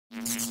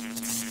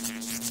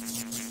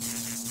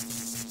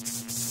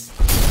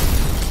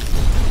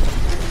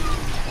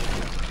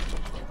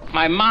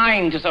My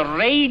mind is a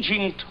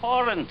raging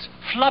torrent,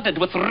 flooded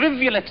with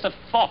rivulets of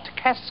thought,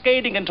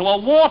 cascading into a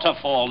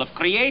waterfall of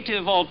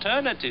creative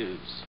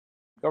alternatives.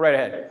 Go right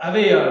ahead. I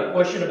have a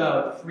question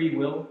about free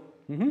will.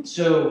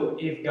 So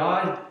if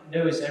God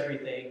knows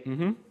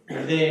everything,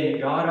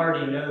 then God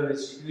already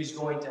knows who's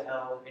going to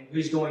hell and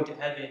who's going to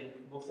heaven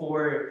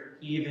before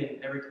he even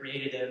ever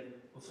created them,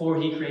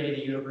 before he created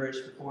the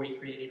universe, before he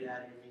created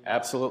Adam and Eve.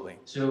 Absolutely.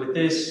 So with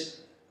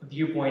this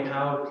viewpoint,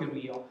 how could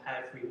we all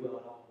have free will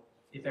at all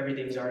if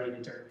everything's already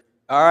determined?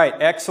 All right,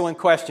 excellent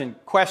question.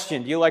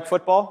 Do you like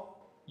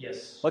football?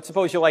 Yes. Let's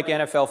suppose you like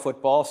NFL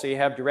football, so you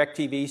have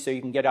DirecTV so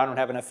you can get, I don't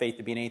have enough faith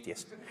to be an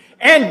atheist.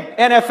 And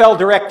NFL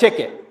Direct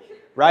Ticket,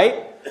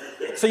 right?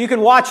 So you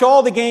can watch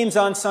all the games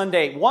on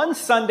Sunday. One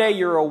Sunday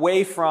you're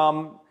away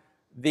from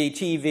the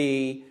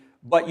TV,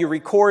 but you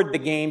record the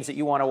games that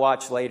you want to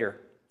watch later.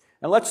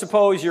 And let's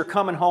suppose you're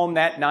coming home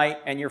that night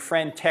and your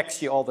friend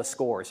texts you all the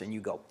scores, and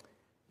you go,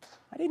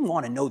 I didn't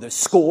want to know the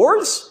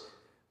scores,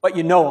 but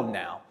you know them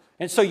now.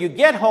 And so you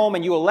get home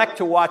and you elect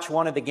to watch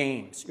one of the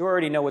games. You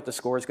already know what the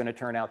score is going to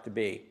turn out to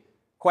be.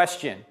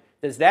 Question,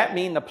 does that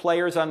mean the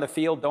players on the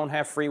field don't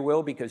have free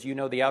will because you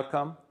know the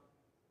outcome?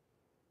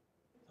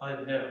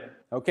 No.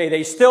 Okay,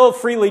 they still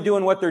freely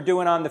doing what they're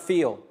doing on the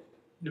field.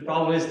 The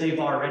problem is they've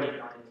already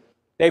done it.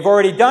 They've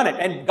already done it,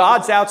 and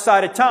God's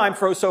outside of time,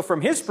 so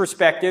from his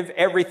perspective,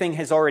 everything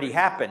has already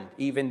happened,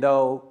 even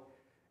though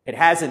it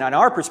hasn't on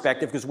our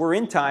perspective, because we're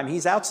in time,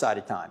 he's outside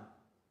of time.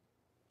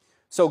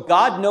 So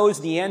God knows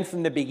the end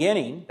from the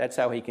beginning. That's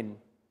how he can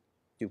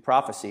do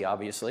prophecy,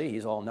 obviously.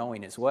 He's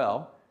all-knowing as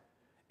well.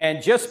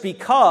 And just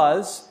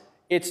because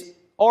it's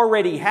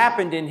already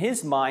happened in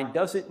his mind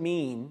doesn't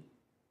mean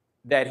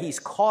that he's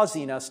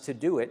causing us to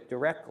do it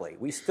directly.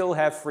 We still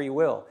have free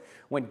will.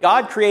 When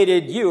God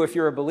created you, if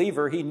you're a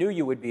believer, he knew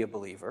you would be a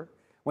believer.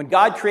 When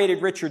God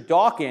created Richard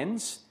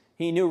Dawkins,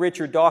 he knew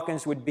Richard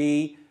Dawkins would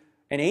be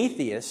an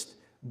atheist,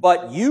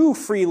 but you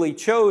freely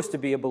chose to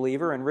be a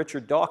believer, and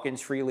Richard Dawkins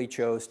freely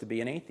chose to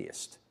be an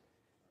atheist.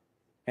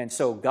 And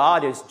so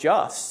God is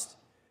just.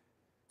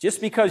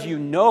 Just because you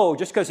know,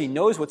 just because he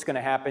knows what's going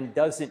to happen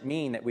doesn't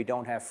mean that we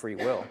don't have free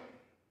will.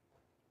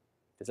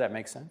 Does that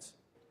make sense?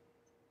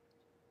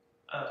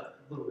 A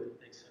little bit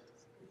makes sense.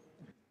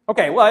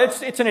 Okay, well,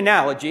 it's an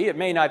analogy. It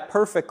may not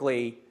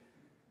perfectly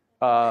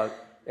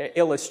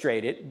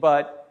illustrate it,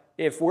 but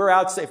if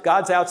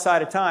God's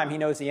outside of time, he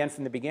knows the end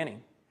from the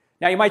beginning.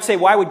 Now, you might say,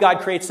 why would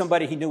God create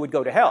somebody he knew would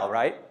go to hell,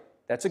 right?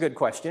 That's a good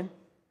question.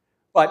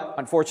 But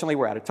unfortunately,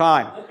 we're out of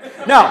time.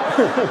 Now,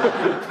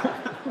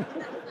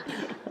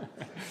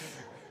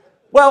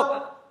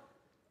 well,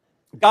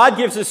 God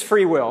gives us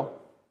free will.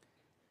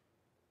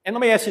 And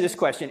let me ask you this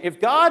question. Is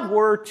God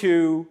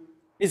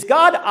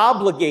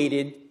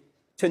obligated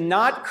to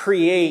not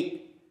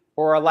create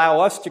or allow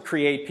us to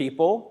create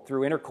people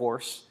through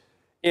intercourse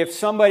if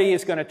somebody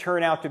is going to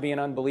turn out to be an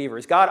unbeliever?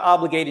 Is God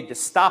obligated to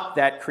stop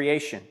that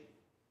creation?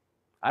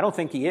 I don't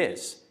think he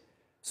is.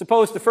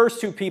 Suppose the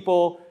first two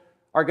people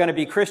are going to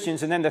be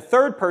Christians, and then the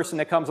third person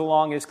that comes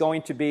along is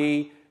going to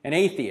be an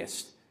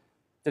atheist.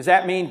 Does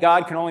that mean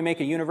God can only make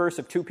a universe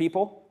of two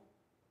people?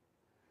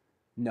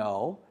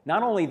 No.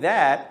 Not only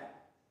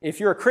that, if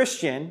you're a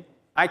Christian,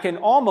 I can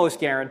almost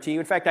guarantee you,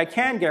 in fact, I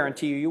can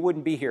guarantee you, you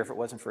wouldn't be here if it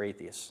wasn't for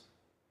atheists.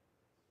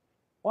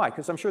 Why?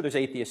 Because I'm sure there's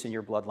atheists in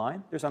your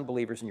bloodline. There's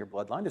unbelievers in your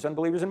bloodline. There's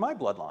unbelievers in my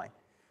bloodline.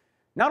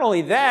 Not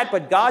only that,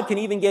 but God can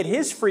even get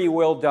his free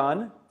will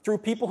done through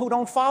people who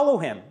don't follow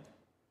him,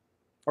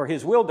 or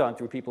his will done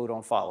through people who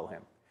don't follow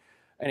him.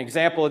 An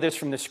example of this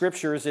from the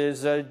scriptures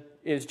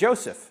is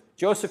Joseph.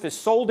 Joseph is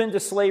sold into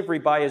slavery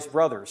by his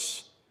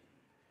brothers,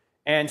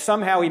 and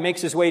somehow he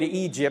makes his way to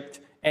Egypt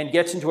and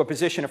gets into a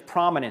position of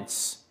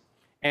prominence,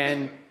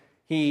 and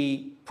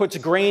he puts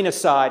grain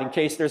aside in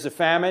case there's a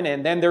famine,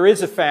 and then there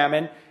is a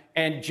famine,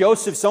 and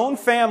Joseph's own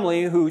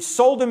family, who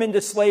sold him into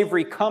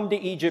slavery, come to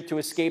Egypt to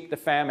escape the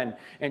famine,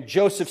 and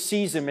Joseph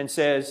sees him and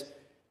says,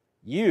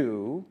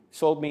 you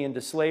sold me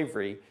into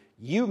slavery.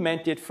 You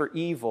meant it for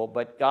evil,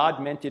 but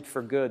God meant it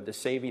for good, the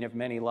saving of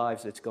many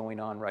lives that's going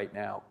on right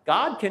now.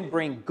 God can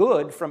bring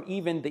good from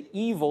even the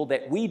evil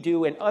that we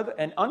do and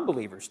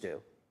unbelievers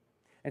do.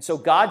 And so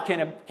God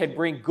can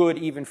bring good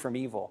even from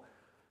evil.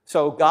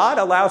 So God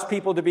allows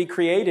people to be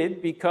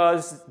created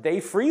because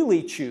they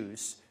freely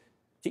choose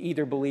to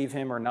either believe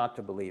him or not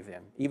to believe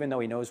him, even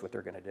though he knows what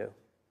they're going to do.